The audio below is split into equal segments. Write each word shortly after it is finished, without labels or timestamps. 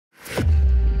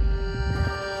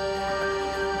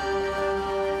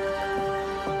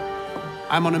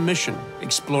I'm on a mission,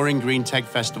 exploring Greentech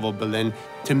Festival Berlin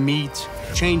to meet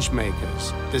change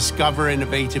makers, discover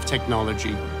innovative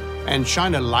technology, and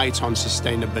shine a light on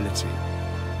sustainability.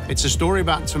 It's a story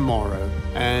about tomorrow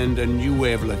and a new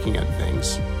way of looking at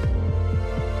things.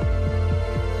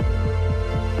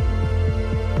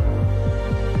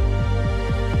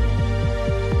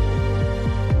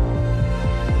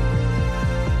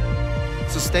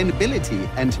 Sustainability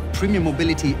and premium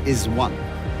mobility is one.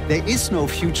 There is no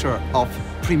future of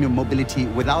premium mobility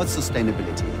without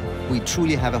sustainability. We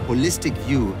truly have a holistic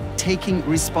view, taking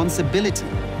responsibility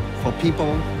for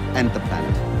people and the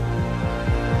planet.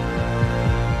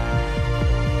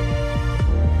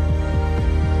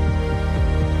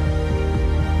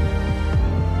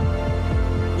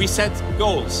 We set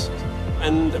goals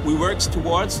and we worked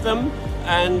towards them.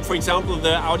 And for example,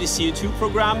 the Audi CO2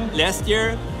 program last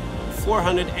year,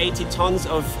 480 tons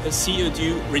of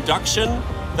CO2 reduction.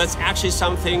 That's actually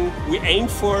something we aimed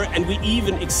for, and we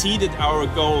even exceeded our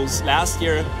goals last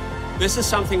year. This is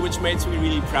something which makes me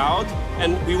really proud,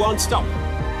 and we won't stop.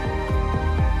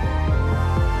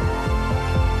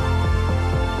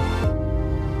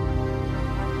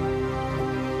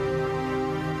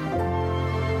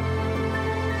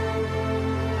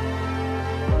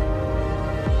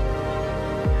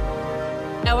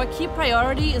 Our key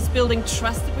priority is building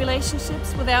trusted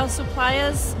relationships with our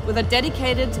suppliers with a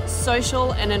dedicated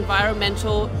social and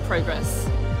environmental progress.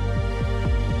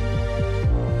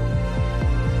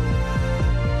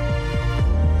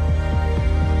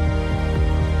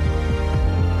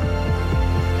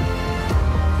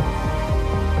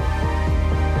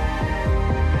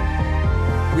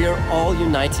 We are all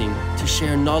uniting to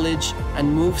share knowledge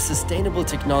and move sustainable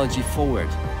technology forward.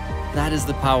 That is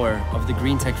the power of the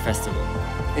Greentech Festival.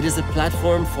 It is a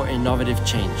platform for innovative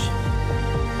change.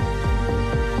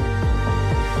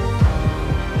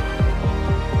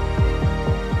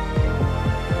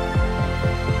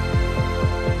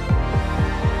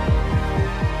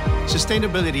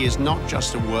 Sustainability is not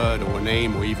just a word or a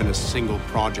name or even a single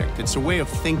project. It's a way of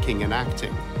thinking and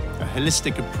acting, a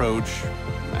holistic approach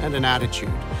and an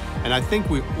attitude. And I think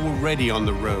we're already on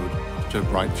the road to a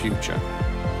bright future.